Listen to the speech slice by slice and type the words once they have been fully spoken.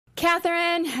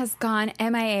Catherine has gone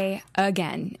MIA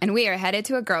again, and we are headed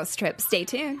to a girls' trip. Stay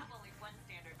tuned.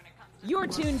 You're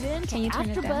tuned in to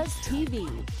AfterBuzz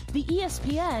TV, the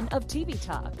ESPN of TV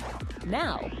talk.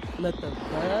 Now, let the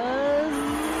buzz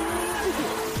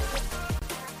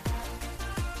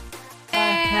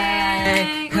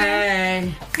begin.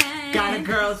 Hey, got a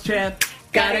girls' trip.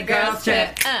 Got a girls'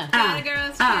 trip. Got a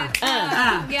girls' trip.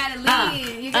 You gotta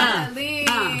leave. You gotta leave.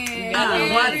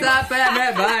 What's up,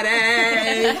 everybody?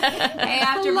 Hey,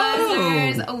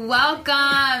 AfterBuzzers.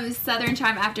 Welcome. Southern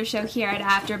Charm After Show here at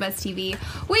AfterBuzz TV.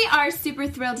 We are super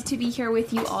thrilled to be here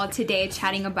with you all today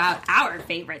chatting about our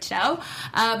favorite show.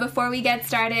 Before we get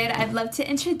started, I'd love to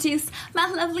introduce my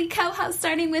lovely co-host,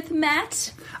 starting with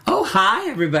Matt. Oh, hi,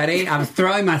 everybody. I'm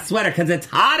throwing my sweater because it's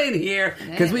hot in here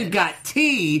because we've got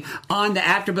tea on the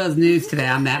AfterBuzz News today.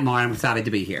 I'm Matt Moore. I'm excited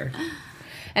to be here.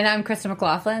 And I'm Krista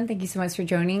McLaughlin. Thank you so much for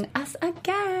joining us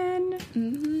again.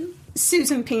 Mm-hmm.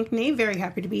 Susan Pinkney, very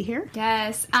happy to be here.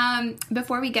 Yes.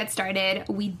 Before we get started,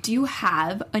 we do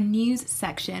have a news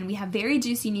section. We have very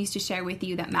juicy news to share with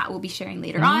you that Matt will be sharing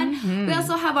later on. We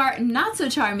also have our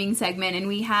not-so-charming segment, and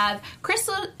we have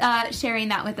Crystal sharing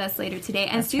that with us later today.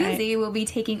 And Susie will be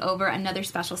taking over another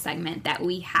special segment that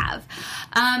we have.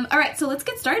 All right, so let's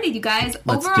get started, you guys.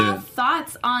 Overall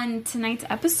thoughts on tonight's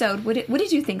episode. What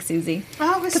did you think, Susie?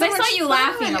 Oh, it was so I saw you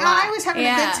laughing a lot. I was having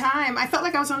a good time. I felt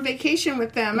like I was on vacation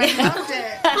with them. I loved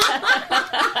it.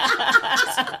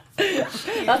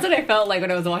 That's what I felt like when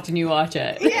I was watching you watch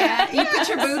it. Yeah, you put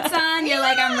your boots on. You're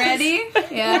like, I'm ready.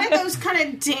 Yeah, one of those kind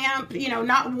of damp,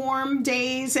 not warm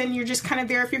days, and you're just kind of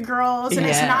there with your girls, and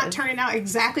it's not turning out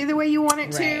exactly the way you want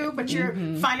it to, but you're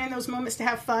finding those moments to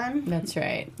have fun. That's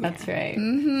right. That's right.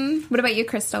 Mm-hmm. What about you,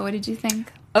 Crystal? What did you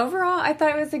think? Overall, I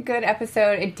thought it was a good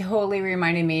episode. It totally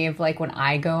reminded me of like when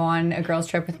I go on a girls'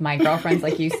 trip with my girlfriends,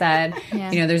 like you said.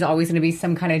 Yeah. There's always going to be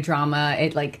some kind of drama.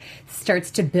 It like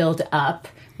starts to build up.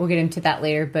 We'll get into that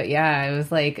later, but yeah, it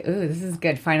was like, ooh, this is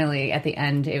good. Finally, at the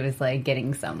end, it was like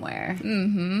getting somewhere.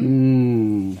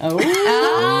 Mm-hmm. Oh.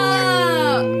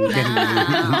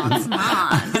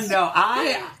 No,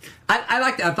 I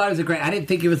liked it. I thought it was great. I didn't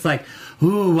think it was like,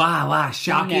 ooh, wow,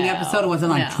 shocking episode. It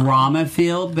wasn't like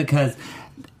drama-filled because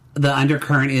the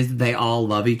undercurrent is they all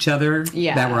love each other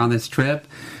that were on this trip.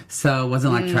 So it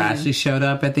wasn't like Trashy showed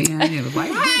up at the end. It was like,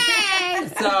 hey!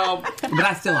 So, but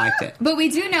I still liked it. But we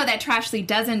do know that Trashley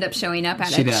does end up showing up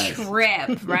at a trip,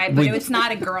 right? But it's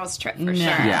not a girls' trip for sure.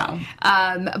 Yeah.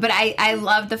 But I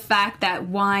love the fact that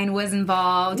wine was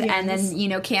involved, and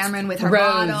then Cameron with her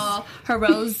bottle, her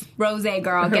rose girl,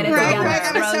 get it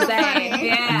together, Rose. So funny.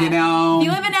 Yeah.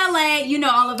 You live in LA, you know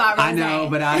all about rose. I know,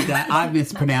 but I've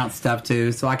mispronounced stuff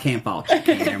too, so I can't fault you,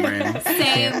 Cameron.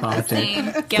 Same.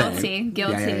 Guilty.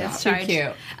 Yeah. That's charged.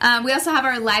 Cute. We also have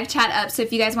our live chat up, so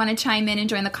if you guys want to chime in and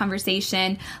join the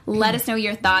conversation, let us know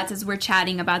your thoughts as we're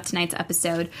chatting about tonight's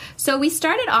episode. So we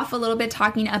started off a little bit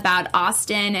talking about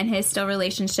Austin and his still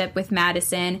relationship with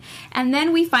Madison, and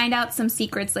then we find out some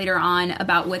secrets later on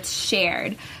about what's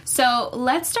shared. So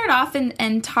let's start off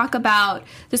and talk about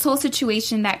this whole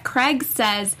situation that Craig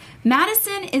says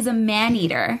Madison is a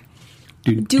man-eater.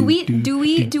 Do we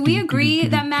agree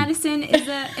that Madison is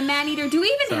a man-eater? Do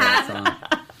we even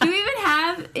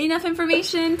have enough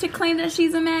information to claim that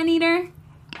she's a man-eater?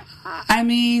 I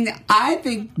mean, I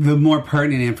think the more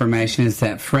pertinent information is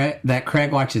that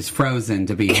Craig watches Frozen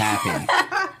to be happy.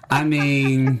 I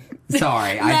mean,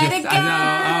 sorry. I know.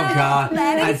 Oh, God.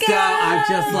 I'm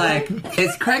just like,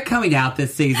 is Craig coming out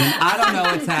this season? I don't know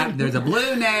what's happening. There's a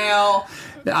blue nail.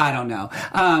 I don't know.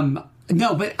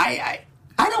 No, but I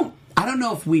don't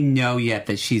know if we know yet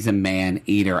that she's a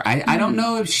man-eater. I don't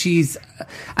know if she's...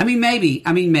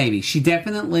 maybe. She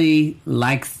definitely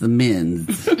likes the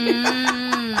men's.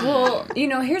 Well,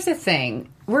 here's the thing.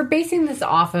 We're basing this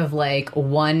off of, like,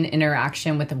 one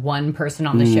interaction with one person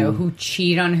on the show who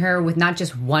cheated on her with not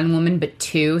just one woman, but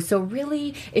two. So,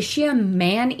 really, is she a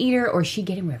man-eater or is she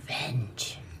getting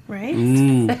revenge? Right?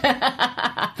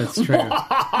 That's true.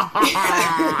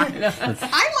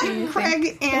 I like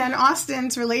Craig and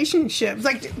Austin's relationship.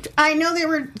 Like, I know they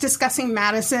were discussing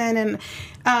Madison, and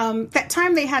that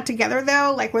time they had together,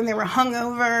 though, like when they were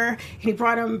hungover, he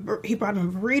brought him a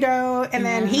burrito, and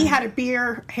then he had a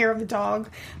beer, hair of the dog.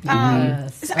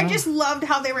 So I just loved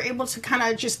how they were able to kind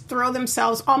of just throw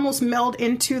themselves, almost meld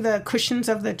into the cushions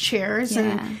of the chairs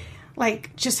and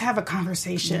like just have a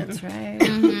conversation. That's right.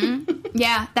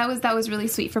 Yeah, that was really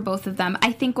sweet for both of them.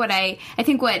 I think what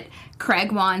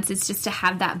Craig wants is just to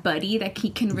have that buddy that he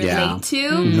can relate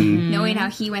to, knowing how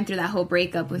he went through that whole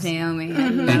breakup with Naomi.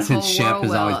 And since Shep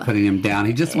is always putting him down,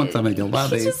 he just wants somebody to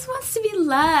love him. He just wants to be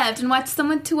loved and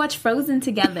watch Frozen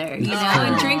together,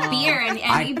 and drink beer and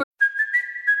eat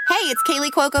Hey, it's Kaylee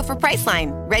Cuoco for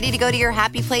Priceline. Ready to go to your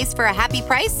happy place for a happy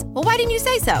price? Well, why didn't you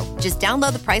say so? Just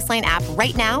download the Priceline app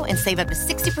right now and save up to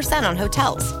 60% on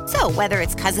hotels. So whether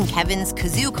it's Cousin Kevin's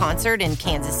Kazoo Concert in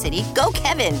Kansas City, go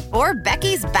Kevin, or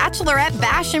Becky's Bachelorette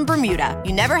Bash in Bermuda,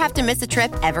 you never have to miss a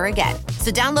trip ever again.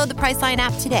 So download the Priceline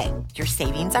app today. Your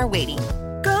savings are waiting.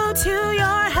 Go to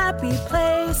your happy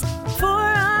place for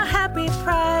a happy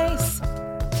price.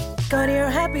 Go to your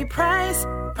happy price,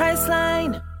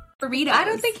 Priceline. Burritos. I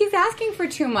don't think he's asking for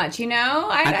too much, you know?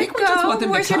 I think we just want them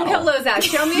to Where's your cuddle. pillows at?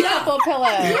 Show me a couple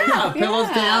pillows. Yeah, pillows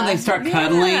down, they start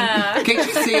cuddling. Can't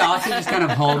you see Austin just kind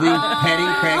of holding,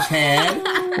 petting Craig's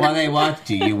head while they watch,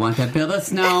 Do You Want to Build a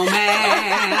Snowman?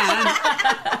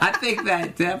 I think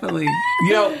that definitely,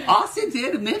 Austin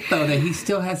did admit, though, that he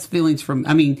still has feelings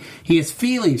he has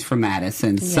feelings for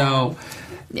Madison, so...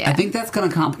 Yeah. I think that's going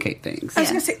to complicate things. I was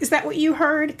going to say, is that what you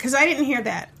heard? Because I didn't hear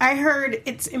that. I heard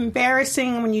it's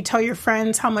embarrassing when you tell your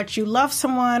friends how much you love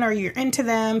someone or you're into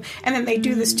them, and then they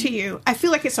do this to you. I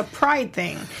feel like it's a pride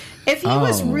thing. If he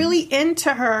was really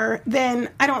into her, then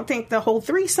I don't think the whole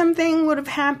threesome thing would have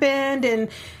happened, and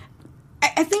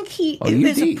I think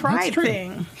it's a pride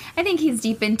thing. I think he's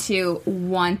deep into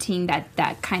wanting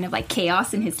that kind of like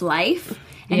chaos in his life.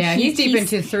 And yeah, he's deep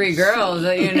into 3 girls,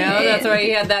 That's why he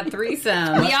had that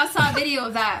threesome. We all saw a video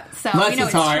of that, so Bless it's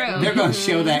his heart. true. They're going to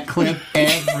show that clip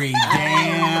every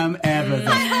damn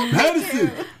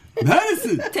episode.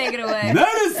 Madison! Take it away.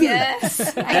 Madison!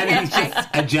 Yes. And he's just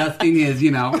adjusting his,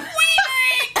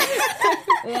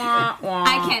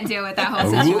 I can't deal with that whole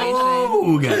situation.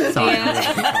 Ooh, sorry.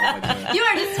 Yeah. You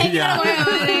are just taking it away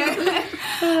over there.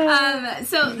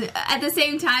 So at the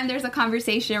same time, there's a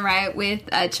conversation, right, with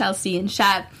Chelsea and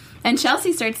Shep. And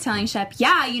Chelsea starts telling Shep,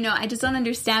 I just don't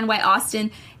understand why Austin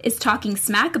is talking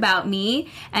smack about me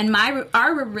and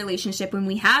our relationship when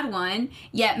we had one,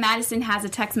 yet Madison has a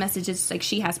text message. It's like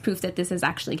she has proof that this has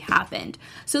actually happened.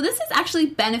 So this is actually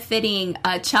benefiting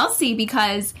Chelsea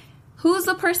because who's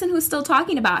the person who's still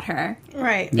talking about her?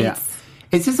 Right. Yeah.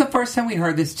 Is this the first time we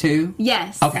heard this too?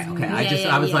 Yes. Okay.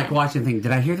 I was like watching things.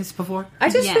 Did I hear this before? I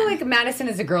just feel like Madison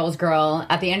is a girl's girl.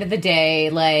 At the end of the day,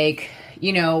 I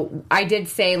did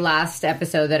say last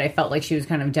episode that I felt like she was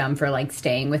kind of dumb for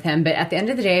staying with him, but at the end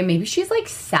of the day, maybe she's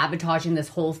sabotaging this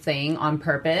whole thing on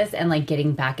purpose and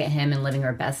getting back at him and living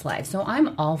her best life. So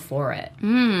I'm all for it.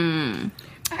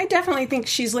 I definitely think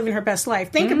she's living her best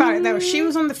life. Think about it, though. She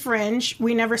was on the Fringe.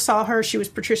 We never saw her. She was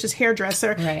Patricia's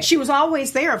hairdresser. Right. She was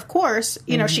always there, of course.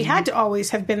 She had to always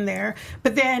have been there.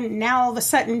 But then now all of a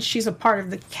sudden she's a part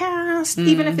of the cast.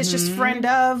 Even if it's just friend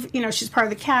of, she's part of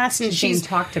the cast. And she's being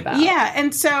talked about. Yeah,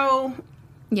 and so...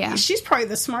 Yeah, she's probably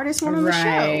the smartest one on the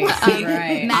show.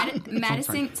 Right.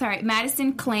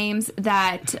 Madison claims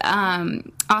that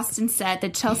Austin said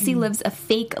that Chelsea lives a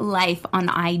fake life on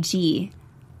IG.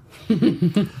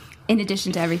 In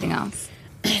addition to everything else.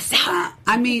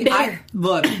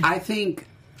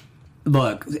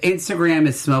 Look, Instagram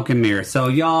is smoke and mirrors. So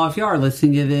y'all, if y'all are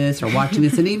listening to this or watching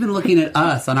this and even looking at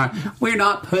us we're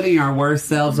not putting our worst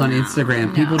selves on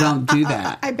Instagram. People don't do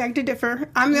that. I beg to differ.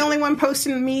 I'm the only one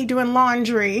posting me doing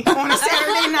laundry on a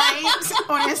Saturday night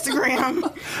on Instagram.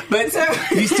 But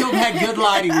you still had good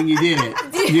lighting when you did it.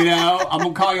 I'm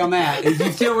going to call you on that. You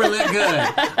still were lit good.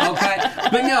 Okay?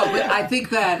 But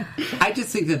I just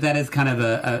think that is kind of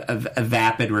a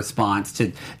vapid response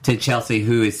to Chelsea,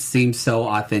 who seems so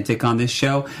authentic on this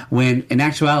show, when in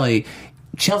actuality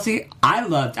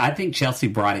I think Chelsea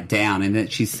brought it down, and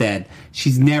that she said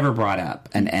she's never brought up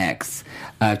an ex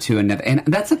to another, and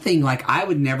that's the thing, I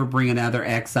would never bring another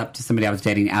ex up to somebody I was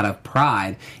dating out of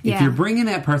pride. If you're bringing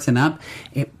that person up,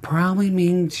 it probably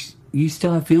means you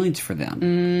still have feelings for them.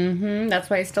 Mm-hmm. That's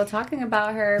why he's still talking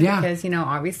about her. Yeah. Because,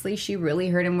 obviously she really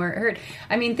hurt him where it hurt.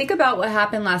 I mean, think about what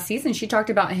happened last season. She talked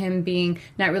about him being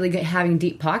not really good, having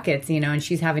deep pockets, and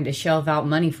she's having to shell out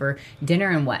money for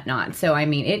dinner and whatnot. So,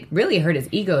 it really hurt his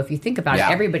ego if you think about it.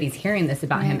 Everybody's hearing this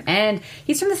about him. And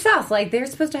he's from the South. They're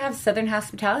supposed to have Southern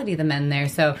hospitality, the men there.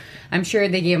 So I'm sure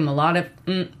they gave him a lot of...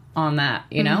 on that,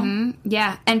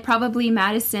 Yeah, and probably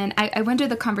Madison. I wonder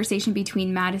the conversation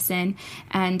between Madison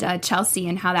and Chelsea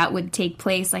and how that would take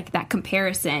place, that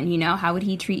comparison, how would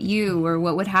he treat you or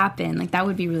what would happen? That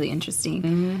would be really interesting.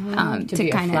 To be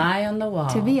a fly on the wall.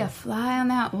 To be a fly on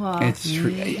that wall. It's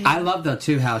true. I love, though,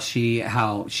 too, how she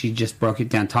just broke it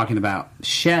down talking about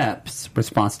Shep's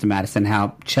response to Madison,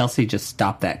 how Chelsea just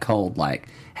stopped that cold,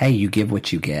 hey, you give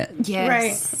what you get.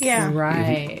 Yes. Right. Yeah.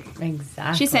 Right.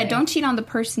 Exactly. She said, don't cheat on the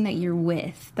person that you're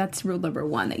with. That's rule number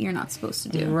 1 that you're not supposed to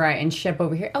do. Right. And Shep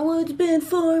over here, it's been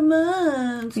 4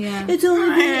 months. Yeah. It's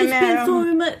been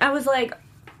 4 months. I was like,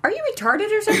 are you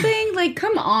retarded or something? Like,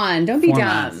 come on, don't be 4 dumb.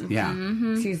 months, yeah.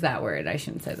 Let's use that word. I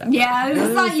shouldn't say that. Yeah, word.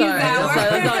 let's not use that word.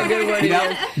 That's not a good word.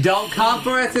 Don't come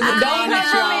for us in the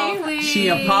comments, y'all. please. She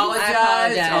apologized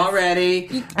apologize. already.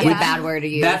 That's a bad word to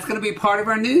use. That's going to be part of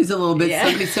our news a little bit. Yeah.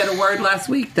 Somebody said a word last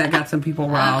week that got some people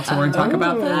riled, so we're going to talk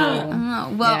about that.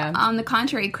 Well, Yeah. on the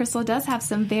contrary, Crystal does have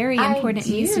some very important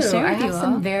news to share I with you have all.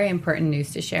 some very important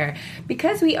news to share.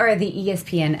 Because we are the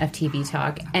ESPN of TV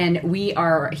Talk and we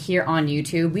are here on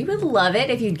YouTube, we would love it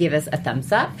if you'd give us a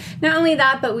thumbs up. Not only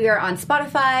that, but we are on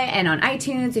Spotify and on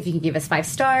iTunes. If you could give us 5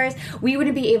 stars, we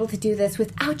wouldn't be able to do this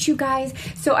without you guys.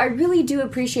 So I really do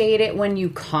appreciate it when you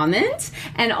comment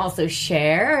and also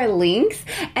share links.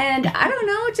 And I don't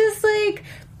know, just like...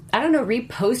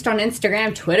 repost on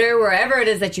Instagram, Twitter, wherever it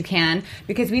is that you can,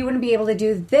 because we wouldn't be able to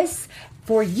do this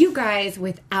for you guys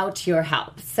without your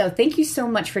help. So thank you so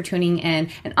much for tuning in.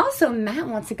 And also, Matt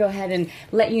wants to go ahead and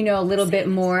let you know a little bit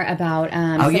more about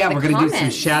we're going to do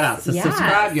some shout outs. So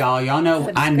subscribe, y'all. Y'all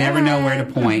know I never know where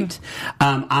to point.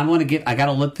 I got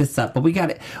to look this up, but we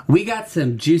got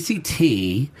some juicy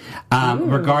tea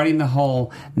regarding the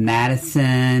whole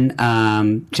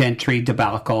Madison Gentry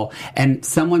debacle. And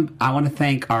I want to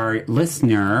thank our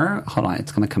listener. Hold on,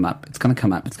 it's going to come up.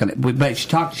 But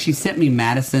she sent me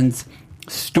Madison's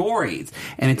stories,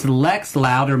 and it's Lex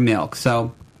Loudermilk.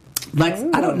 So Lex,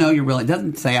 I don't know your real. It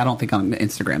doesn't say. I don't think on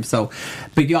Instagram. So,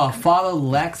 but y'all follow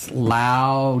Lex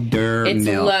Loudermilk. It's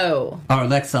low. Or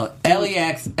Lex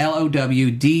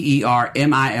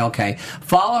LEXLOWDERMILK.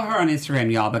 Follow her on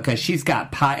Instagram, y'all, because she's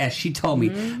got as she told me,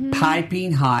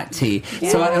 piping hot tea.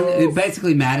 Yes. So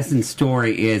basically, Madison's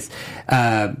story is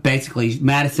basically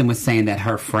Madison was saying that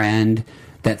her friend.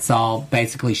 That's all.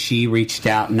 Basically, she reached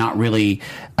out, not really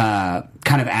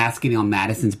kind of asking on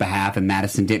Madison's behalf, and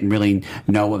Madison didn't really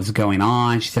know what was going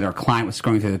on. She said her client was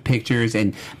scrolling through the pictures,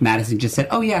 and Madison just said,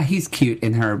 "Oh yeah, he's cute,"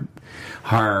 and her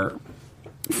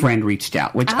friend reached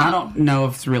out, which I don't know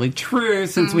if it's really true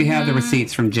since we have the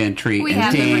receipts from Gentry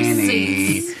and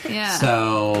Danny. Yeah.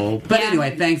 So, but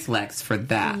anyway, thanks Lex for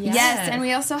that. Yes, and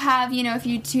we also have, if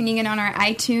you're tuning in on our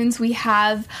iTunes, we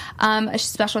have a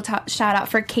special shout out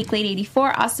for Cake Lady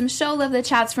 84. Awesome show. Love the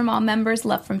chats from all members.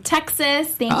 Love from Texas.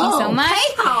 Thank you so much.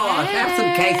 Have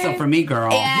some queso for me, girl.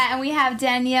 Yeah, and we have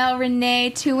Danielle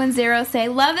Renee 210 say,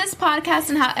 love this podcast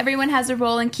and how everyone has a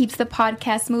role and keeps the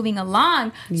podcast moving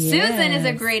along. Yes. Susan is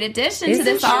a great addition to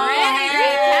this already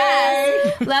great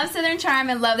cast. Love Southern Charm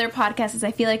and love their podcast as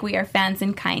I feel like we are fans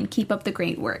in kind. Keep up the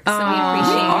great work. So we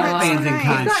appreciate We are it. fans in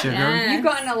kind, sugar. You've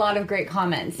gotten a lot of great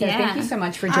comments. So thank you so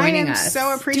much for joining us. I am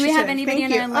so appreciative. Do we have anybody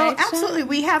Thank in you. our live chat? Absolutely.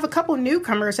 We have a couple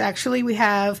newcomers, actually. We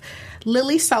have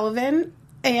Lily Sullivan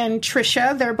and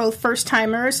Trisha. They're both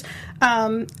first-timers.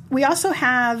 We also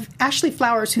have Ashley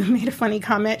Flowers, who made a funny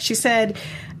comment. She said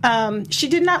she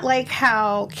did not like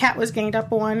how Kat was ganged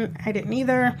up on. I didn't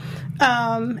either.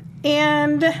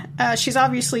 And she's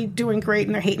obviously doing great,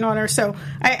 and they're hating on her. So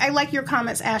I like your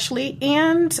comments, Ashley.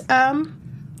 And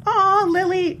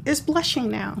Lily is blushing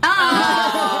now.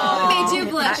 Made you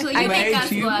blush. Like, you make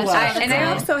us blush. And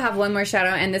I also have one more shout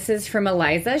out, and this is from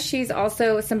Eliza. She's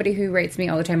also somebody who rates me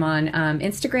all the time on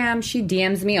Instagram. She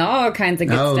DMs me all kinds of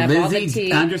good stuff. Lizzie all the tea.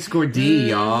 _D,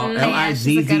 y'all.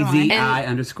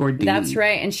 LIZZZI_D. That's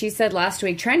right. And she said last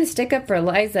week, trying to stick up for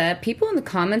Eliza, people in the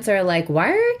comments are like,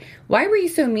 why were you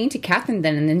so mean to Catherine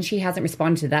then? And then she hasn't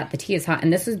responded to that. The tea is hot.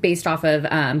 And this was based off of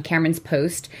Cameron's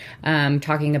post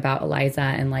talking about Eliza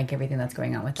and like everything that's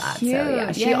going on with that. Cute. So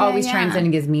yeah, she always chimes in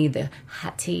and gives me the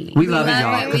hot tea. We love it,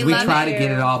 y'all, it. because We we love try it. to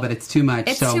get it all, but it's too much.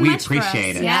 It's so too we much for us.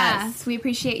 appreciate it. Yes, we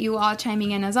appreciate you all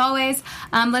chiming in as always.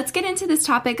 Let's get into this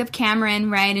topic of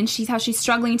Cameron, right? And how she's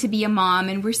struggling to be a mom,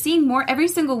 and we're seeing more every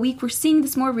single week. We're seeing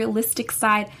this more realistic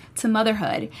side to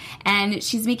motherhood, and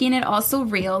she's making it also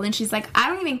real. And she's like, I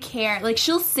don't even care. Like,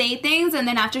 she'll say things, and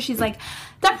then after she's like,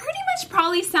 that pretty much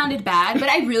probably sounded bad, but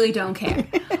I really don't care.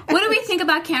 What do we think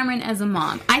about Cameron as a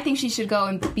mom? I think she should go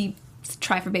and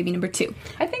try for baby number 2.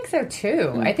 I think so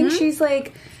too. I think she's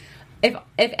like, if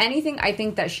anything, I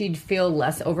think that she'd feel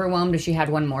less overwhelmed if she had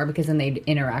one more, because then they'd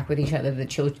interact with each other,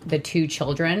 the 2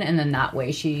 children, and then that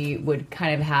way she would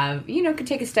kind of have, could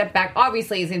take a step back.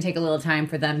 Obviously, it's going to take a little time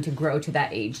for them to grow to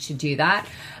that age to do that.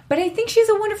 But I think she's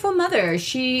a wonderful mother.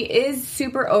 She is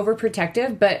super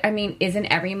overprotective, but I mean, isn't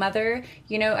every mother?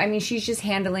 She's just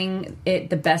handling it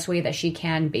the best way that she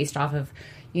can based off of,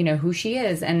 who she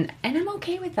is, and I'm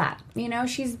okay with that.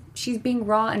 She's being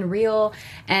raw and real,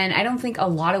 and I don't think a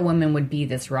lot of women would be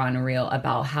this raw and real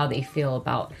about how they feel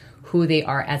about who they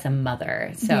are as a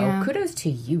mother. So kudos to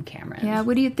you, Cameron. Yeah,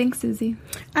 what do you think, Susie?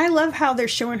 I love how they're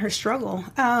showing her struggle.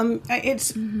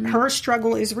 It's her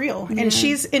struggle is real, and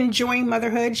she's enjoying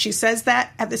motherhood. She says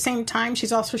that. At the same time,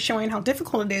 she's also showing how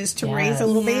difficult it is to raise a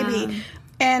little baby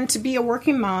and to be a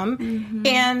working mom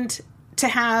and to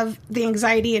have the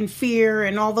anxiety and fear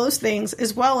and all those things,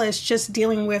 as well as just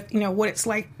dealing with, what it's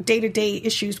like day-to-day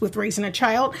issues with raising a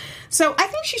child. So I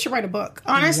think she should write a book.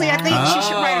 Honestly, I think she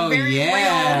should write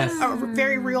a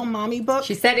very real mommy book.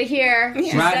 She said it here.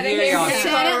 Yeah. Right here, y'all.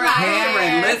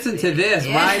 Cameron, listen to this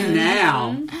right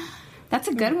now. That's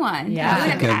a good one. Yeah.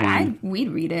 That's a good one.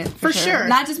 We'd read it. For sure.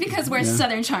 Not just because we're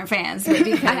Southern Charm fans, but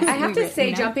because I have to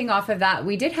say, jumping off of that,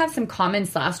 we did have some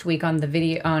comments last week on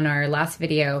our last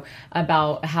video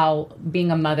about how being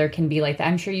a mother can be like that.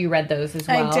 I'm sure you read those as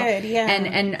well. I did, yeah.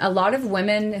 And a lot of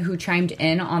women who chimed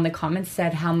in on the comments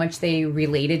said how much they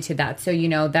related to that. So,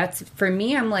 that's, for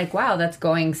me, I'm like, wow, that's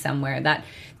going somewhere.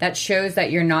 That shows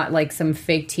that you're not like some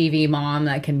fake TV mom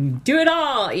that can do it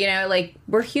all. Like,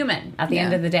 we're human at the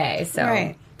end of the day. So.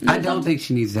 Right. I don't think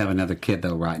she needs to have another kid,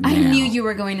 though, right now. I knew you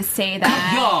were going to say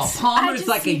that. Y'all, Palmer's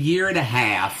like a year and a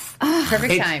half.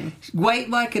 Perfect time.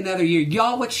 Wait like another year.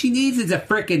 Y'all, what she needs is a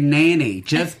freaking nanny.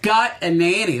 Just got a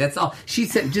nanny. That's all. She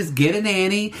said, just get a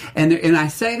nanny. And I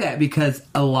say that because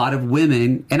a lot of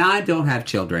women, and I don't have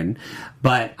children,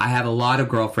 but I have a lot of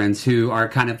girlfriends who are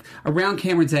kind of around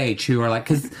Cameron's age who are like,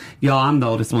 because, y'all, I'm the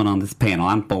oldest one on this panel.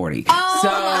 I'm 40. Oh,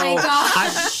 my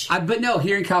gosh. But no,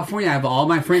 here in California, I have all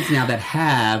my friends now that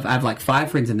I have like 5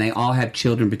 friends, and they all have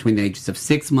children between the ages of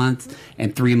 6 months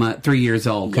and 3 years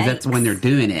old, because that's when they're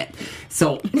doing it.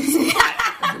 So,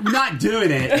 not doing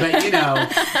it, but,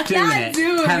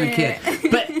 having kids.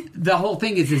 But the whole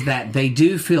thing is that they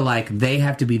do feel like they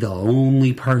have to be the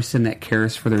only person that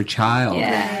cares for their child.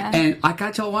 Yeah. And like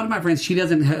I told one of my friends, she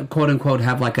doesn't, quote unquote,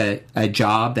 have like a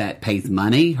job that pays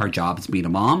money. Her job is being a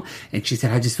mom. And she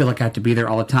said, I just feel like I have to be there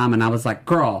all the time. And I was like,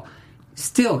 girl,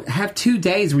 still have 2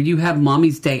 days where you have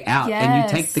mommy's day out and you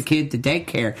take the kid to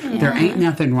daycare. Yeah. There ain't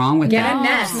nothing wrong with that. Get a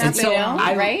nest. And so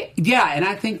right? Yeah, and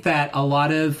I think that a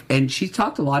lot of, and she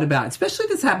talked a lot about, especially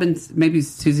this happens, maybe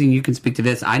Susie, you can speak to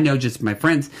this. I know just my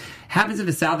friends, happens in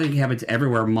the South, it happens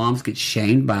everywhere. Moms get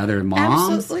shamed by other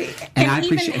moms. Absolutely. And I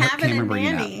appreciate having a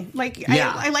nanny. Like,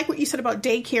 I like what you said about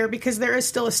daycare, because there is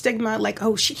still a stigma like,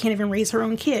 oh, she can't even raise her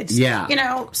own kids. Yeah.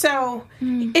 So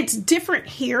it's different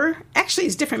here. Actually,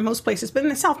 it's different in most places. But in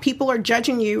the South, people are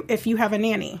judging you if you have a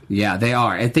nanny. Yeah, they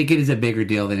are. I think it is a bigger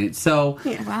deal than it. So,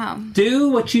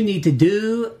 do what you need to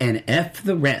do and F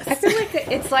the rest. I feel like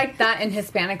it's like that in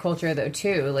Hispanic culture, though,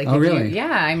 too. Like, really?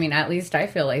 I mean, at least I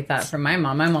feel like that from my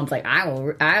mom. My mom's like,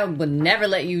 I would never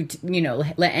let you,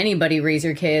 let anybody raise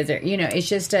your kids, or, it's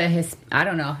just I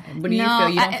don't know. What do you feel?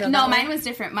 You don't feel no, that way? mine was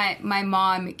different. My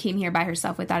mom came here by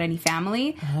herself without any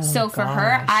family. So for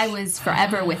her, I was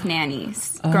forever with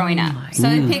nannies growing up. So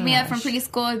they'd pick me up from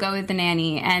preschool, I'd go with the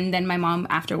nanny, and then my mom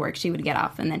after work, she would get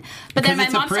off. And then, but then my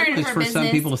mom started her business. For some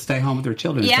people to stay home with their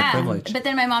children. It's a privilege. But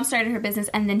then my mom started her business,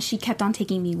 and then she kept on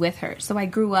taking me with her. So I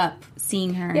grew up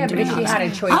seeing her. Yeah, but if she had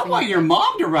a choice. I want your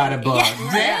mom to write a book.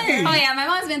 Dang. Oh yeah, my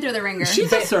mom's been through the ringer.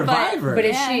 She's a survivor. But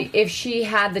if she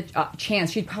had the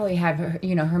chance, she'd probably have her,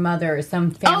 her mother or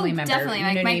some family member. Definitely.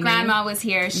 Like my grandma was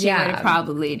here, she would have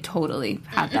probably totally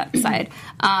had that side.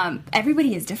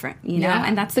 Everybody is different,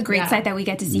 and that's the great side that we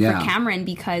get to see for Cameron,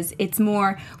 because it's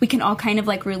more, we can all kind of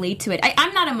like relate to it.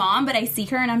 I'm not a mom, but I see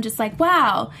her and I'm just like,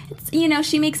 wow, it's,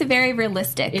 she makes it very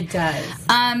realistic. It does.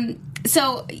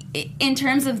 So, in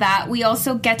terms of that, we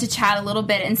also get to chat a little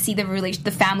bit and see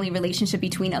the family relationship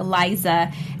between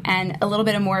Eliza, and a little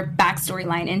bit of more backstory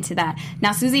line into that.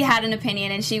 Now, Susie had an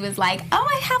opinion, and she was like, "Oh,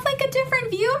 I have like a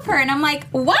different view of her," and I'm like,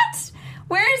 "What?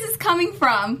 Where is this coming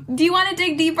from? Do you want to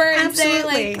dig deeper and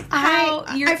Absolutely. say like how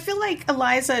I feel like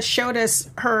Eliza showed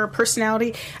us her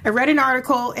personality. I read an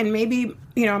article, and maybe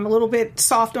I'm a little bit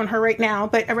soft on her right now,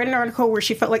 but I read an article where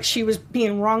she felt like she was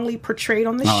being wrongly portrayed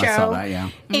on the show. I saw that, yeah.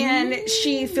 And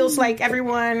she feels like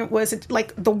everyone was,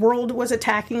 like, the world was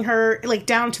attacking her, like,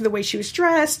 down to the way she was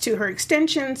dressed, to her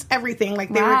extensions, everything.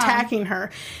 Like, they were attacking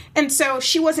her. And so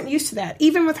she wasn't used to that.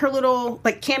 Even with her little,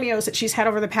 like, cameos that she's had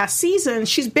over the past season,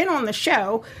 she's been on the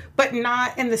show, but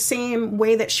not in the same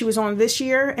way that she was on this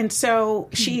year. And so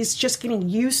she's just getting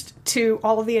used to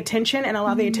all of the attention, and a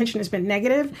lot of the attention has been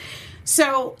negative.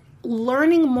 So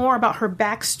learning more about her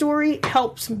backstory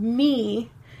helps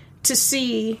me to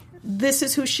see this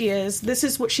is who she is, this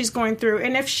is what she's going through.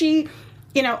 And if she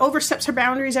oversteps her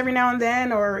boundaries every now and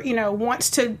then, or,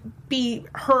 wants to be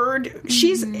heard.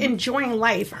 She's enjoying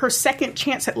life. Her second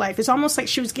chance at life. It's almost like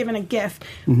she was given a gift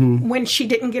when she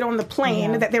didn't get on the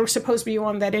plane that they were supposed to be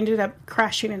on that ended up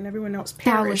crashing and everyone else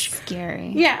perished. That was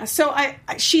scary. Yeah, so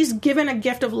she's given a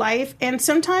gift of life, and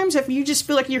sometimes if you just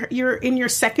feel like you're in your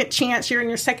second chance, you're in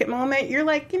your second moment, you're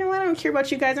like, I don't care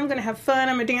about you guys. I'm going to have fun.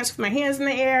 I'm going to dance with my hands in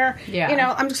the air. Yeah.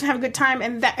 I'm just going to have a good time,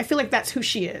 and I feel like that's who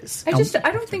she is. I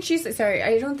don't think she's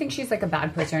like a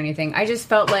bad person or anything. I just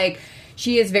felt like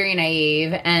she is very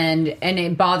naive, and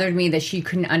it bothered me that she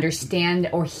couldn't understand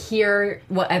or hear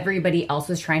what everybody else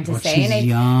was trying to say. She's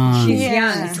young. She's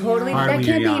young. Totally. That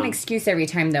can't be an excuse every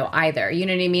time, though, either. You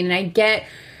know what I mean? And I get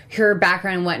her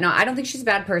background and whatnot. I don't think she's a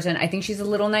bad person. I think she's a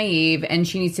little naive, and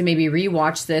she needs to maybe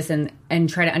rewatch this and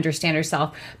try to understand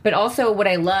herself. But also, what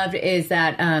I loved is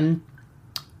that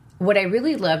what I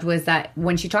really loved was that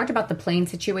when she talked about the plane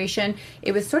situation,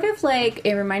 it was sort of like,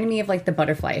 it reminded me of like the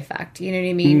butterfly effect. You know what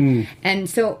I mean? And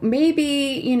so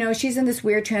maybe, she's in this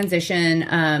weird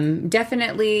transition.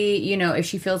 Definitely, if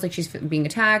she feels like she's being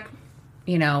attacked,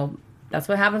 that's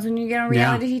what happens when you get on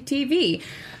reality TV.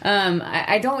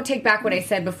 I don't take back what I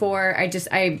said before.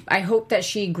 I hope that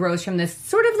she grows from this,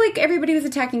 sort of like everybody was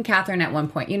attacking Catherine at one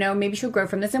point. Maybe she'll grow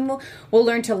from this, and we'll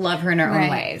learn to love her in our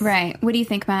own ways. Right. What do you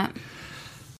think, Matt?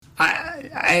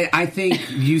 I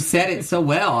think you said it so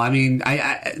well. I mean,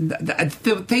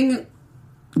 the thing.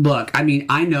 Look, I mean,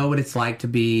 I know what it's like to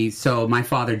be. So my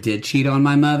father did cheat on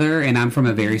my mother, and I'm from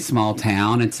a very small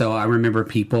town, and so I remember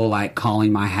people like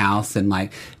calling my house and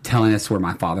like telling us where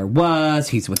my father was.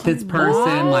 He's with this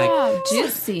person, like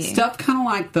juicy stuff, kind of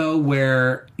like though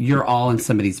where you're all in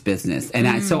somebody's business,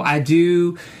 and so I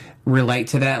do relate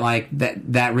to that. Like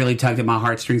that really tugged at my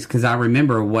heartstrings because I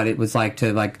remember what it was like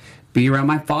to like be around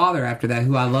my father after that,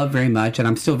 who I love very much, and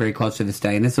I'm still very close to this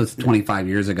day. And this was 25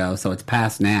 years ago, so it's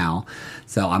past now,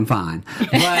 so I'm fine.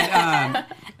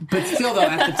 But still, though,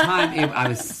 at the time, I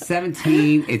was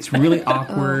 17. It's really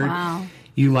awkward. Oh, wow.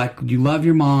 You love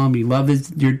your mom, you love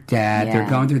your dad. Yeah. They're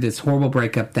going through this horrible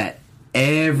breakup that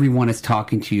everyone is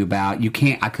talking to you about.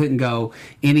 I couldn't go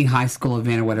any high school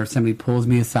event or whatever. Somebody pulls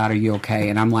me aside, are you okay?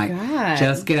 And I'm like, God,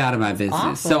 just get out of my business.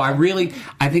 Awful. So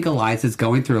I think Eliza's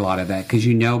going through a lot of that because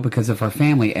because of her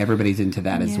family, everybody's into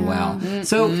that as well. Mm-hmm.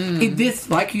 So this,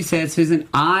 like you said, Susan,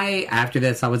 after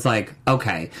this, I was like,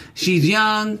 okay, she's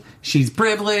young, she's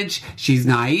privileged, she's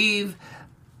naive,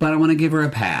 but I want to give her a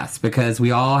pass because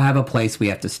we all have a place we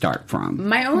have to start from.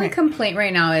 My only complaint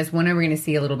right now is when are we going to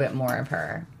see a little bit more of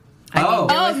her?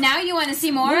 Now you want to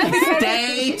see more of her?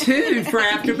 Stay tuned for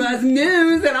AfterBuzz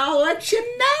News, and I'll let you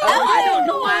know. I don't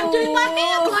know why I'm doing my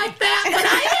hands like that, but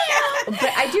I am.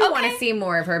 But I do want to see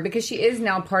more of her because she is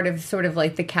now part of sort of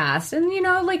like the cast, and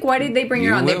like why did they bring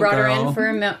her on? They brought her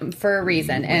in for a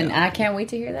reason, and I can't wait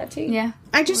to hear that too. Yeah.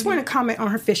 I just want to comment on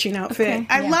her fishing outfit. Okay.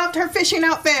 I loved her fishing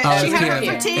outfit. Oh, she had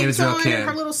cute. her fatigues on,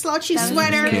 her little slouchy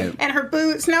sweater, and her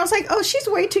boots. And I was like, oh, she's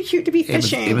way too cute to be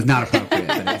fishing. It was not appropriate.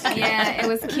 But it's cute. Yeah, it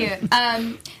was cute.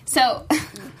 So,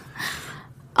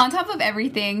 on top of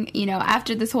everything,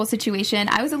 after this whole situation,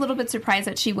 I was a little bit surprised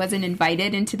that she wasn't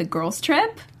invited into the girls'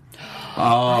 trip.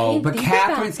 Oh, but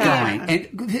Catherine's going.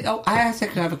 And I actually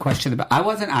have a question about. I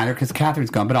wasn't either because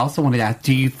Catherine's gone, but I also wanted to ask: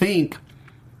 do you think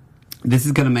this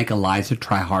is going to make Eliza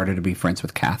try harder to be friends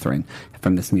with Catherine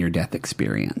from this near-death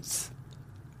experience?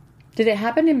 Did it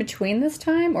happen in between this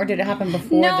time, or did it happen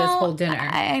before this whole dinner?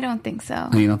 I don't think so.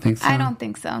 Oh, you don't think so? I don't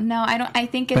think so. No, I don't. I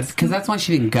think it's because that's why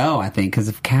she didn't go. I think because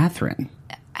of Catherine.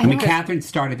 I mean, Catherine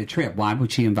started the trip. Why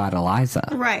would she invite Eliza?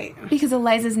 Right. Because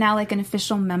Eliza's now like an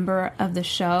official member of the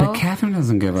show. But Catherine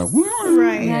doesn't give a...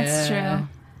 Right. That's true.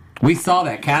 We saw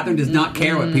that. Catherine does not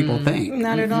care what people think.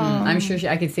 Not at all. I'm sure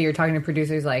I could see her talking to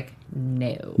producers like,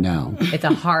 no. No. It's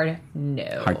a hard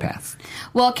no. Hard pass.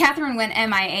 Well, Catherine went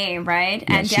MIA, right?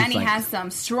 Yeah, and Danny has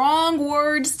some strong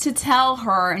words to tell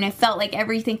her, and it felt like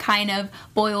everything kind of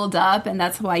boiled up, and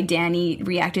that's why Danny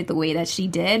reacted the way that she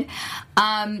did.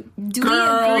 Do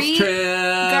Girls we agree? Trip.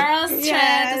 Girls Trip.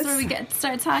 That's where we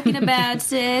start talking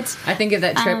about it. I think of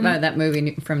that trip, that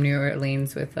movie from New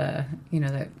Orleans with, that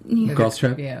movie. Girls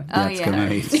Trip? Yeah. Oh, that's yeah.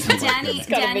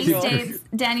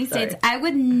 Danny states, I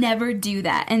would never do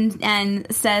that, and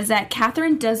says that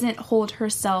Catherine doesn't hold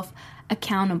herself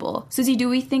accountable. Susie, do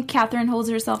we think Catherine holds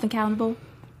herself accountable?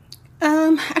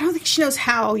 I don't think she knows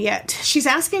how yet. She's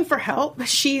asking for help.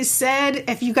 She said,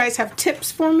 if you guys have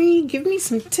tips for me, give me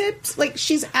some tips. Like,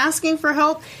 she's asking for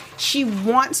help. She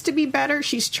wants to be better.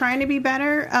 She's trying to be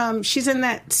better. She's in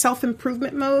that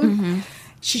self-improvement mode. Mm-hmm.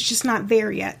 she's just not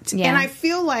there yet. Yeah. And I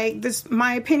feel like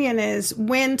my opinion is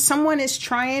when someone is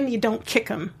trying, you don't kick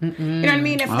them. You know what I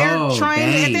mean? If they're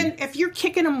trying, and then if you're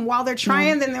kicking them while they're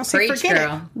trying, then they'll say, forget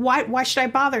it. Why should I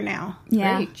bother now?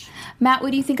 Yeah. Preach. Matt,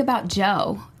 what do you think about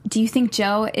Joe? Do you think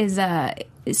Joe is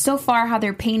so far how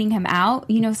they're painting him out,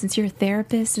 since you're a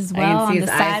therapist as well on the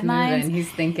sidelines?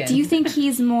 He's thinking. Do you think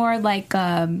he's more like,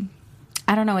 I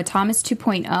don't know, a Thomas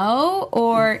 2.0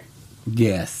 or...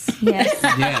 Yes. Yes.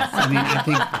 Yes. I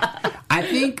mean, I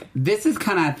think this is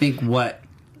kind of, what,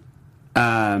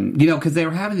 because they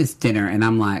were having this dinner, and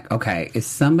I'm like, okay, is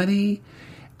somebody,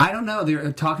 I don't know,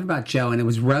 they're talking about Joe, and it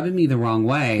was rubbing me the wrong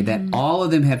way that all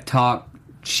of them have talked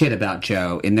shit about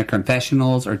Joe in their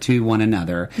confessionals or to one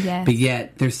another. Yes. But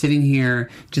yet, they're sitting here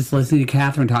just listening to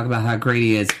Catherine talk about how great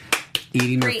he is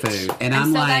eating Preach. her food. And I'm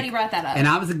I'm so like, glad you brought that up. And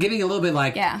I was getting a little bit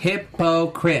like,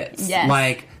 hypocrites. Yes.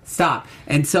 Like, stop.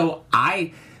 And so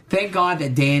I thank God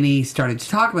that Danny started to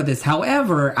talk about this.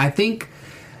 However, I think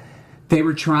they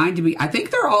were trying to be, I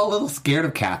think they're all a little scared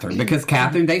of Catherine because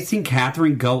they've seen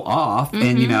Catherine go off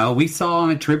and, we saw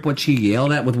on a trip what she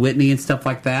yelled at with Whitney and stuff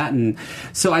like that. And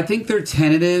so I think they're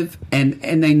tentative and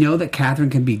they know that Catherine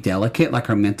can be delicate, like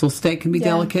her mental state can be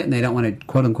delicate, and they don't want to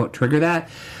quote unquote trigger that.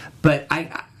 But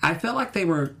I felt like they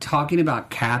were talking about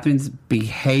Catherine's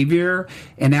behavior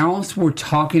and they also were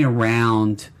talking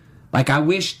around, like I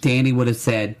wish Danny would have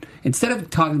said, instead of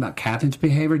talking about Catherine's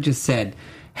behavior, just said,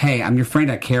 hey, I'm your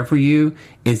friend, I care for you.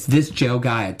 Is this Joe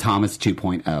guy a Thomas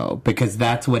 2.0? Because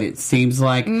that's what it seems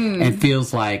like and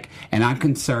feels like, and I'm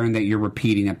concerned that you're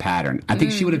repeating a pattern. I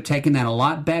think she would have taken that a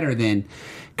lot better than,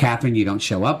 Catherine, you don't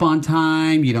show up on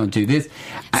time, you don't do this.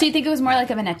 So you think it was more like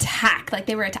of an attack? Like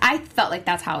they were, I felt like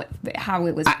that's how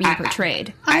it was being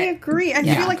portrayed. I agree. I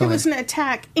feel like it was an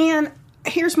attack. And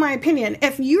here's my opinion.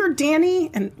 If you're Danny,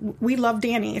 and we love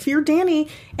Danny, if you're Danny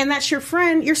and that's your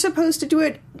friend, you're supposed to do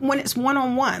it when it's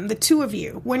one-on-one, the two of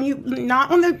you. When you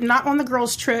not on the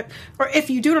girls' trip, or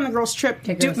if you do it on the girls' trip,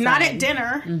 not at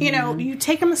dinner. You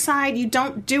take them aside. You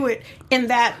don't do it in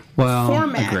that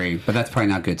format. Agree, but that's probably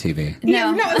not good TV.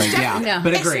 No, it's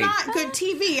but agree. It's not good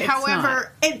TV.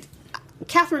 However,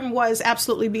 Catherine was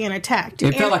absolutely being attacked.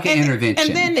 It felt like an intervention.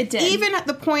 And then even at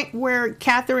the point where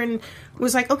Catherine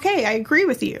was like, okay, I agree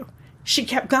with you, she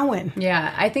kept going.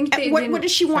 Yeah, I think what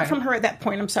does she want from her at that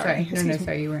point? I'm sorry.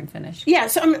 Sorry, you weren't finished. Yeah,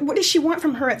 so what does she want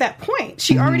from her at that point?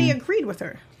 She already agreed with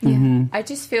her. Yeah. I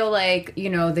just feel like,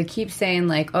 they keep saying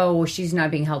like, oh, well, she's not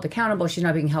being held accountable. She's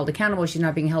not being held accountable. She's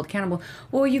not being held accountable.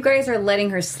 Well, you guys are letting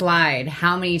her slide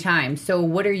how many times? So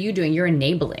what are you doing? You're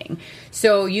enabling.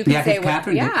 So you can say,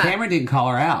 Cameron didn't call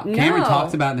her out. No. Cameron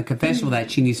talks about in the confessional that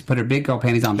she needs to put her big girl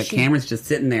panties on, but Cameron's just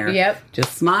sitting there,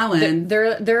 just smiling.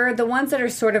 They're the ones that are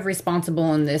sort of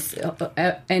responsible in this,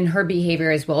 in her behavior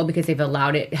as well, because they've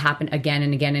allowed it to happen again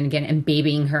and again and again, and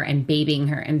babying her and babying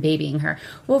her and babying her.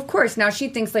 Well, of course, now she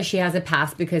thinks like she has a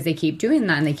past because they keep doing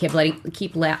that and they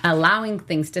keep allowing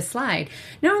things to slide.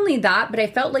 Not only that, but I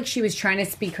felt like she was trying to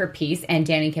speak her piece and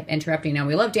Danny kept interrupting. Now,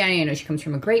 we love Danny. I know she comes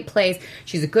from a great place.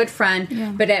 She's a good friend.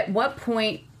 Yeah. But at what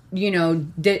point,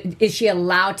 is she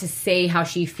allowed to say how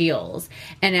she feels?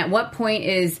 And at what point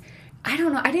is... I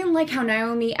don't know. I didn't like how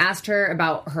Naomi asked her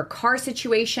about her car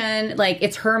situation. Like,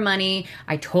 it's her money.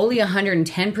 I totally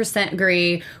 110%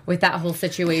 agree with that whole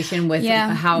situation with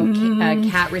how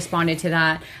Kat responded to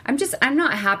that. I'm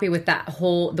not happy with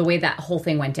the way that whole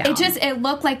thing went down. It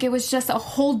looked like it was just a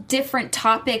whole different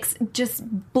topics just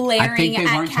blaring I think they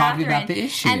at weren't Catherine. Talking about the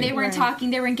issue. And they weren't talking,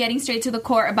 they weren't getting straight to the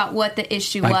core about what the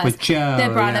issue was. With Joe. They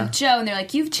brought up Joe and they're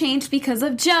like, you've changed because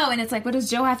of Joe. And it's like, what does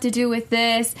Joe have to do with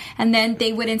this? And then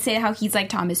they wouldn't say how he's like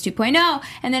Thomas 2.0,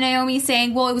 and then Naomi's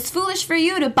saying, well, it was foolish for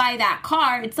you to buy that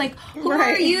car. It's like, who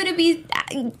are you to be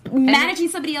managing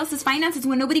somebody else's finances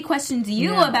when nobody questions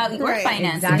you about your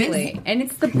finances? Exactly. And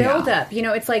it's the buildup.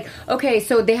 It's like, okay,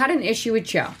 so they had an issue with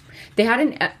Joe. They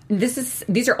had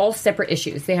these are all separate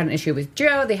issues. They had an issue with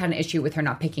Joe. They had an issue with her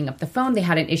not picking up the phone. They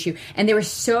had an issue, and they were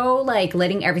so like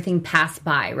letting everything pass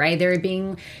by, right? They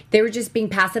were just being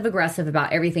passive aggressive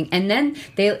about everything, and then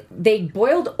they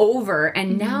boiled over,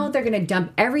 and now they're going to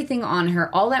dump everything on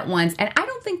her all at once. And I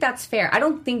don't think that's fair. I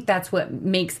don't think that's what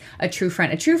makes a true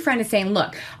friend. A true friend is saying,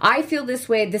 "Look, I feel this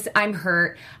way. I'm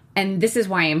hurt." And this is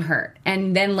why I'm hurt.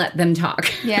 And then let them talk.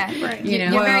 Yeah, right. You're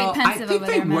very pensive I think over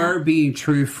they there, were being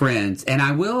true friends. And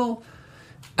I will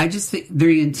I just think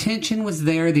the intention was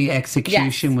there. The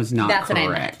execution was not That's correct.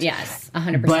 what I meant. Yes,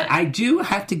 100%. But I do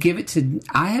have to give it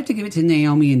to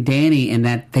Naomi and Danny in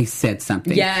that they said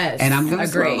something. Yes, and I'm going to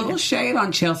throw a agreed. little shade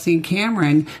on Chelsea and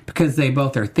Cameron because they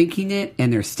both are thinking it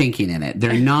and they're stinking in it.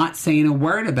 They're not saying a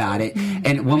word about it.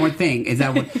 And one more thing is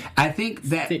that I think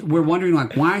that we're wondering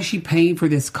like, why is she paying for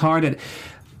this car?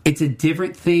 It's a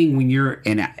different thing when you're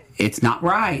in. It's not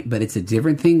right, but it's a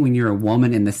different thing when you're a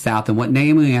woman in the South. And what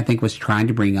Naomi, I think, was trying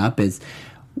to bring up is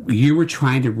you were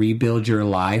trying to rebuild your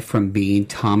life from being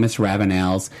Thomas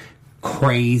Ravenel's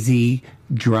crazy,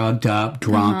 drugged up,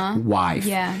 drunk wife.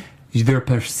 Yeah. Their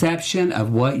perception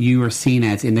of what you are seen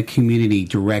as in the community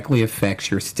directly affects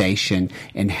your station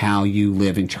and how you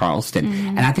live in Charleston.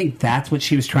 And I think that's what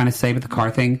she was trying to say with the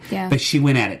car thing. Yeah. But she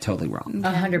went at it totally wrong.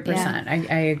 100%.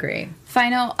 I agree.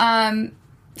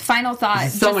 Final thought,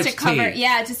 So just much to cover,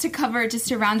 tea. just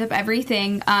to round up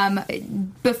everything.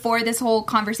 Before this whole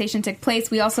conversation took place,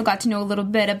 we also got to know a little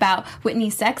bit about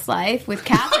Whitney's sex life with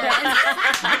Catherine.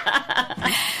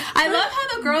 I love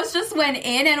how the girls just went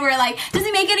in and were like, "Does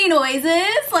he make any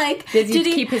noises? Like, Did he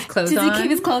keep his clothes on? Did he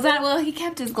keep his clothes on? Well, he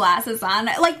kept his glasses on.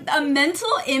 Like a mental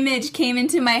image came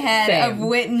into my head Same. of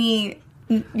Whitney.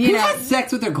 Who had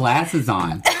sex with their glasses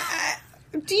on?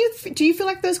 Do you feel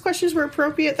like those questions were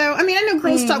appropriate though? I mean, I know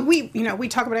girls talk. We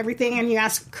talk about everything, and you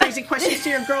ask crazy questions to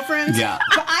your girlfriends. Yeah.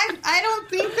 But I don't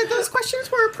think that those questions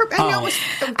were appropriate. I know it was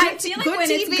I feel like when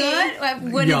TV. it's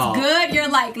good, when Y'all. it's good, you're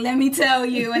like, let me tell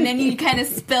you, and then you kind of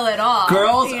spill it all.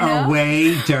 Girls you are know?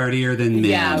 way dirtier than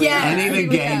men. Yeah. And even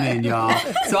gay men, y'all.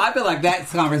 So I feel like that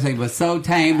conversation was so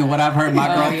tame, and what I've heard my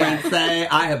girlfriend say,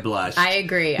 I have blushed. I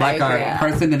agree. Like I agree. our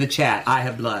person in the chat, I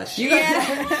have blushed.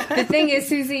 The thing is,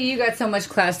 Susie, you got so much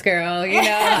class, girl. You know,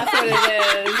 that's what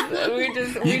it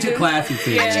is. We You took classy,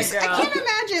 Susie. Yeah, I girl. can't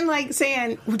imagine like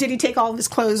saying, "Did he take all of his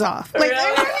clothes off?" Like,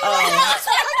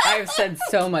 I've said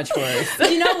so much worse.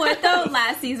 You know what though?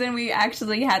 Last season we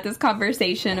actually had this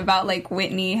conversation about like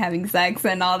Whitney having sex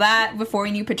and all that before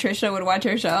we knew Patricia would watch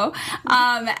her show.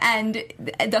 And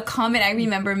the comment I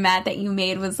remember, Matt, that you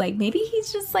made was like, maybe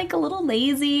he's just like a little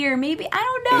lazy, or maybe I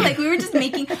don't know. Like we were just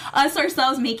making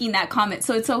ourselves making that comment.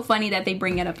 So it's so funny that they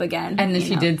bring it up again. And then you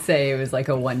she know? did say it was like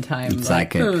a one-time.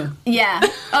 Psychic. Yeah.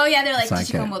 Oh, yeah. They're like, did she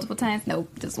Psychic. go multiple times? Nope,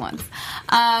 just once.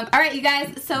 All right, you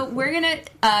guys. So we're going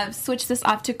to switch this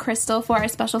off to Crystal for our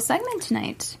special segment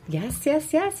tonight. Yes, you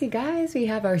guys. We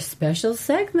have our special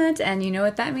segment, and you know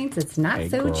what that means? It's not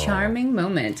so charming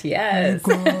moment. Yes.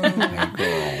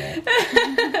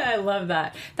 I love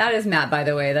that. That is Matt, by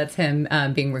the way. That's him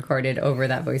being recorded over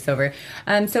that voiceover.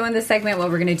 So in this segment, what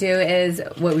we're going to do is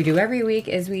what we do every week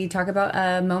is we talk about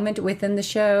a moment within the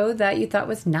show that you thought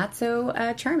was not so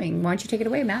charming. Why don't you take it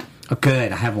away, Matt? Oh,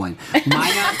 good. I have one.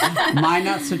 My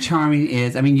not so charming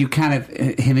is, I mean, you kind of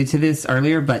hinted to this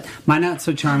earlier, but my not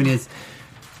so charming is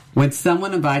when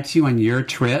someone invites you on your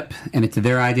trip and it's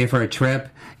their idea for a trip,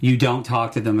 you don't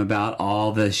talk to them about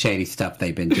all the shady stuff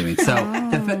they've been doing. So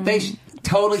they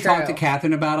totally True. talk to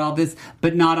Catherine about all this,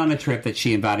 but not on a trip that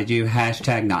she invited you. #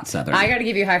 not Southern. I got to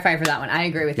give you a high five for that one. I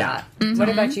agree with Yeah. that. What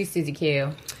about you, Susie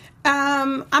Q?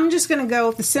 I'm just gonna go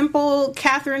with the simple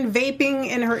Catherine vaping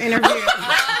in her interview.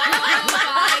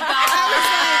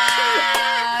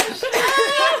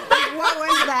 What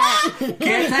was that?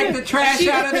 Can't take the trash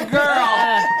out of the girl.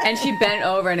 And she bent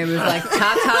over, and it was like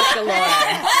top galore.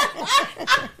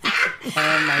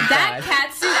 Oh my That god!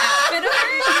 catsuit outfit of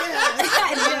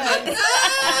hers.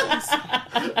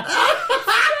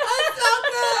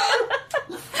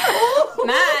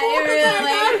 Matt, you really.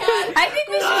 I think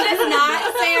we should just not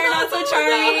say her not so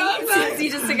charming. Since you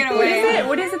just took it away.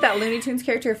 What is it? That Looney Tunes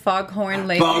character, Foghorn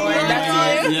Leghorn. Foghorn That's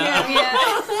Leghorn. it.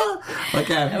 Yeah.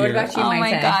 Look out What here. about you, Oh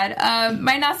my Maite? god.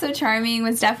 My not so charming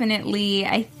was definitely,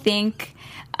 I think,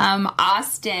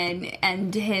 Austin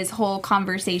and his whole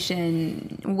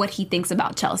conversation, what he thinks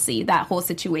about Chelsea, that whole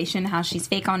situation, how she's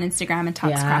fake on Instagram and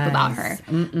talks crap about her.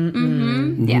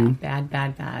 Yeah.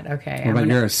 Bad. Okay. What about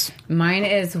yours? Mine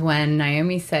is when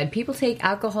Naomi said people take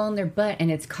alcohol in their butt and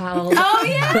it's called Oh,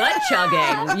 yeah. butt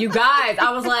chugging. You guys,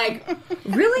 I was like,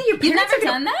 really? Your You've parents never are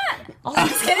done that? I'm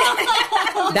just kidding.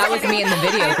 That was me in the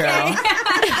video, girl.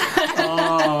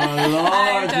 Oh, Lord.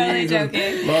 I'm totally Jesus.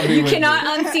 joking. Love You with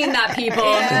cannot unseen that, people.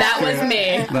 That was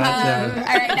me. That's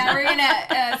All right, now we're going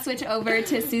to switch over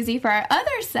to Susie for our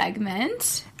other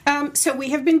segment. So we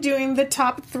have been doing the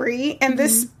top 3, and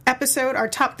this episode, our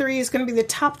top 3 is going to be the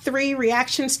top 3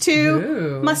 reactions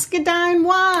to Muscadine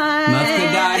wine.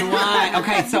 Muscadine wine.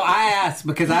 Okay, so I asked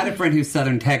because I had a friend who's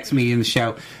Southern text me in the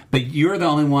show, but you're the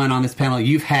only one on this panel.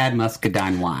 You've had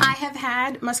Muscadine wine. I have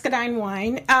had Muscadine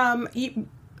wine.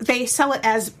 they sell it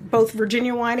as both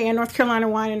Virginia wine and North Carolina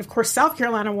wine, and of course South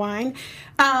Carolina wine.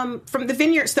 From the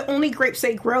vineyards, the only grapes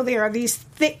they grow there are these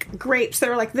thick grapes that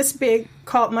are like this big,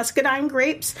 called muscadine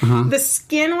grapes. The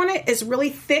skin on it is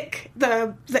really thick.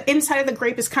 The inside of the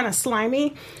grape is kind of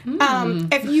slimy.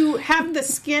 If you have the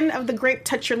skin of the grape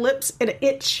touch your lips, it'll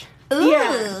itch. Ooh.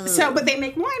 Yeah. So, but they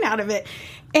make wine out of it.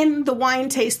 And the wine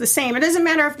tastes the same. It doesn't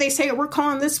matter if they say, we're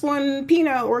calling this one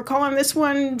Pinot, we're calling this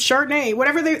one Chardonnay,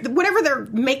 whatever they're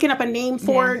making up a name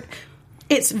for it.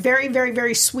 It's very, very,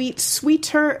 very sweet,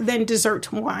 sweeter than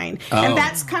dessert wine. Oh. And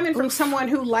that's coming from someone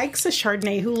who likes a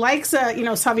Chardonnay, who likes a,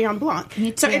 Sauvignon Blanc.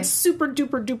 Me too. So it's super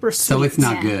duper duper sweet. So it's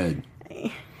not good.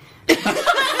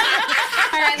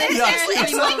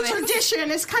 It's like tradition.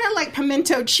 It's kind of like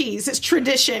pimento cheese. It's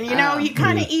tradition. You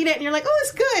kind of eat it and you're like, oh,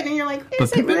 it's good. And you're like,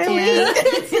 is it really?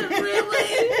 Is it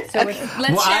really? So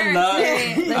let's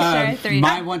share three.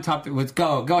 My one topic was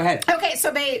go ahead. Okay,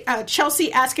 so they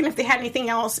Chelsea asking if they had anything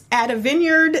else at a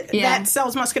vineyard that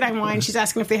sells muscadine wine. She's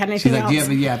asking if they had anything else.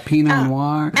 Do you have Pinot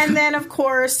Noir? And then of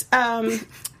course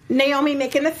Naomi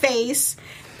making the face.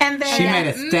 And then, she made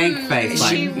a stank face.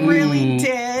 She really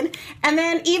did. And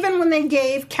then even when they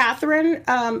gave Catherine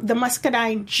the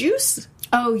muscadine juice.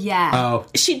 Oh, yeah. Oh.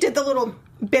 She did the little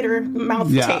bitter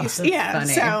mouth taste. Yeah.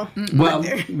 Funny. So, well,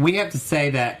 we have to say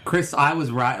that I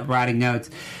was writing notes,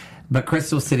 but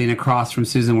Crystal was sitting across from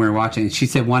Susan when we were watching. She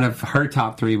said one of her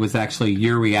top 3 was actually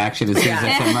your reaction as soon as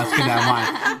I said muscadine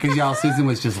wine. Because Susan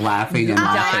was just laughing and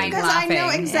laughing. Because I know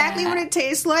exactly what it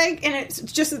tastes like. And it's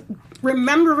just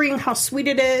remembering how sweet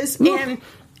it is. And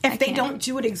if they don't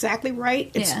do it exactly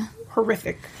right, it's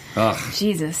horrific. Ugh.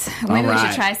 Jesus. Maybe we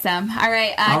should try some. All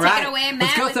right. Take it away,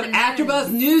 Matt. Let's go some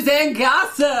AfterBuzz news and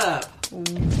gossip.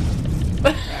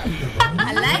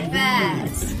 I like that.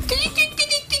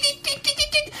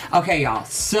 Okay, y'all.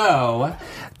 So,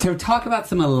 to talk about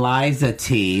some Eliza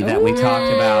tea that we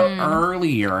talked about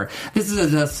earlier, this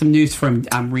is some news from,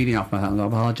 I'm reading off my phone, I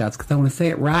apologize because I want to say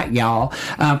it right, y'all,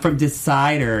 from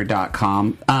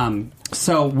Decider.com.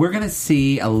 So, we're going to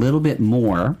see a little bit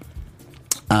more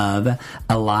of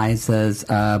Eliza's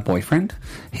boyfriend.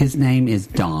 His name is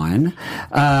Don.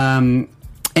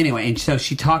 Anyway, and so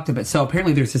she talked about, so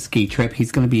apparently there's a ski trip.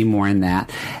 He's going to be more in that.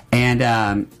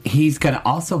 And he's going to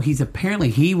also, his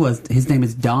name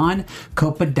is Don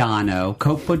Copadano.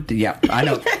 I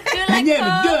know. My name is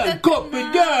Don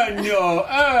Copadano.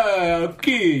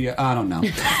 Okay. I don't know.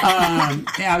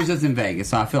 I was just in Vegas,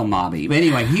 so I feel mobby. But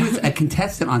anyway, he was a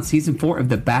contestant on season 4 of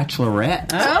The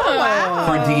Bachelorette. Oh, wow.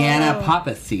 For Deanna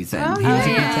Pappas season. He was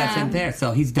a contestant there.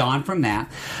 So he's Don from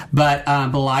that. But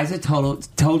Eliza told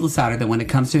Decider that when it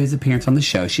comes to his appearance on the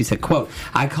show, she said, quote,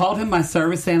 I called him my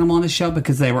service animal on the show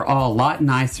because they were all a lot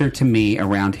nicer to me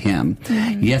around him.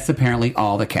 Mm-hmm. Yes, apparently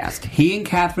all the cast. He and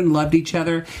Catherine loved each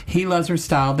other. He loves her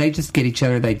style. They just get each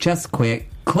other. They just click.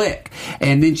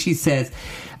 And then she says,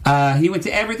 he went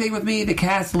to everything with me. The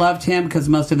cast loved him because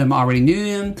most of them already knew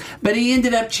him. But he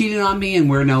ended up cheating on me and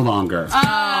we're no longer. So,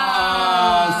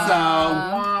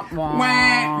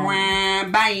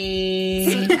 bye. Do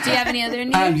you have any other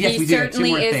news? Yes, we do.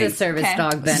 Certainly is a service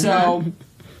dog then. So,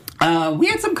 we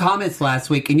had some comments last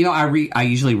week, and I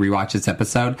usually rewatch this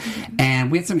episode,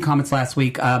 and we had some comments last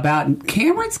week about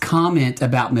Cameron's comment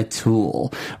about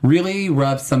Matul. Really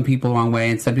rubbed some people the wrong way,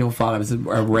 and some people thought it was a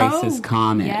racist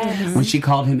comment when she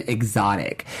called him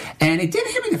exotic. And it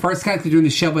didn't hit me the first time during the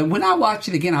show, but when I watched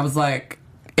it again, I was like,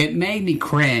 it made me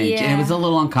cringe, and it was a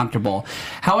little uncomfortable.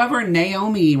 However,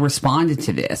 Naomi responded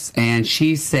to this, and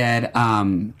she said,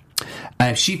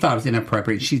 she thought it was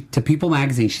inappropriate. To People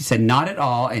Magazine, she said, not at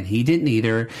all, and he didn't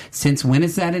either. Since when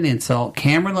is that an insult?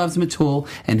 Cameron loves Matul,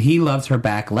 and he loves her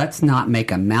back. Let's not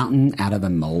make a mountain out of a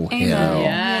molehill.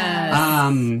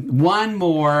 Yes. One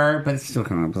more, but it's still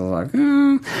kind of like,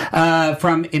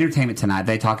 from Entertainment Tonight,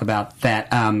 they talk about that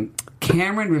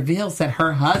Cameron reveals that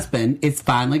her husband is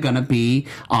finally going to be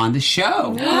on the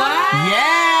show.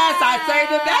 Yes, I say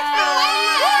the best for last.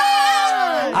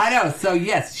 I know. So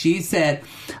yes, she said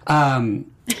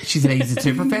he's a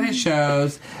super fan of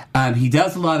shows. He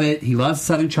does love it. He loves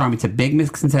Southern Charm. It's a big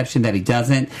misconception that he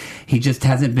doesn't. He just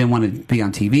hasn't been wanting to be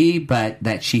on TV, but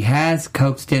that she has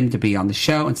coaxed him to be on the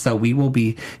show, and so we will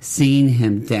be seeing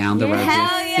him down the road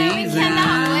this season. We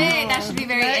cannot wait. That should be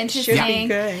very interesting. Should be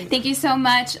good. Thank you so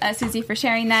much, Susie, for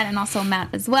sharing that, and also Matt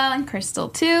as well, and Crystal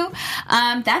too.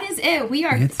 That is it. We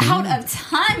are out of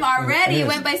time already. It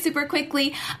went by super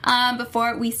quickly.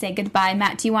 Before we say goodbye,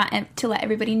 Matt, do you want to let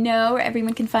everybody know where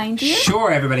everyone can find you?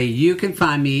 Sure, everybody. You can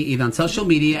find me either on social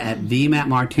media at the Matt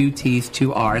Maher, 2 T's,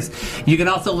 2 R's. You can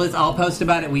also I'll post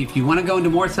about it. If you want to go into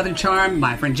more Southern Charm,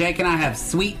 my friend Jake and I have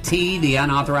Sweet Tea, the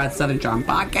unauthorized Southern Charm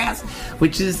podcast,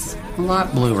 which is a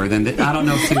lot bluer than I don't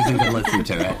know if Susan could listen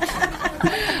to it.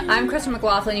 I'm Crystal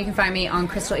McLaughlin. You can find me on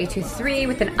Crystal823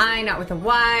 with an I, not with a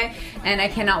Y. And I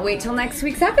cannot wait till next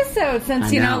week's episode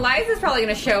since, Liza's probably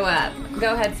going to show up.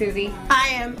 Go ahead, Susie. I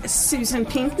am Susan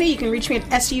Pinkney. You can reach me at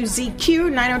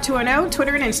SUZQ90210,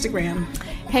 Twitter and Instagram.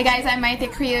 Hey guys, I'm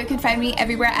Maithe Creo. You can find me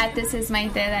everywhere at This Is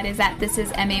Maithe. That is at This Is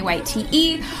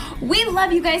MAYTE. We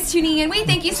love you guys tuning in. We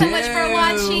thank you so much for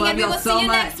watching, and we will see you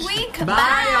next week.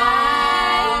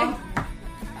 Bye.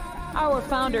 Our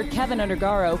founder, Kevin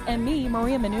Undergaro, and me,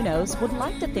 Maria Menounos, would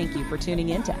like to thank you for tuning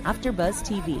in to AfterBuzz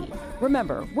TV.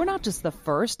 Remember, we're not just the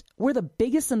first, we're the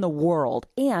biggest in the world,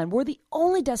 and we're the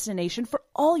only destination for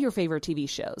all your favorite TV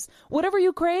shows. Whatever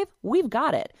you crave, we've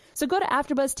got it. So go to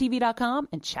AfterBuzzTV.com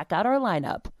and check out our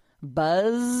lineup.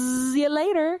 Buzz you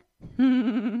later.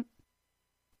 The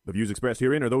views expressed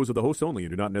herein are those of the hosts only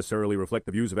and do not necessarily reflect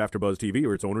the views of AfterBuzz TV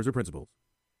or its owners or principals.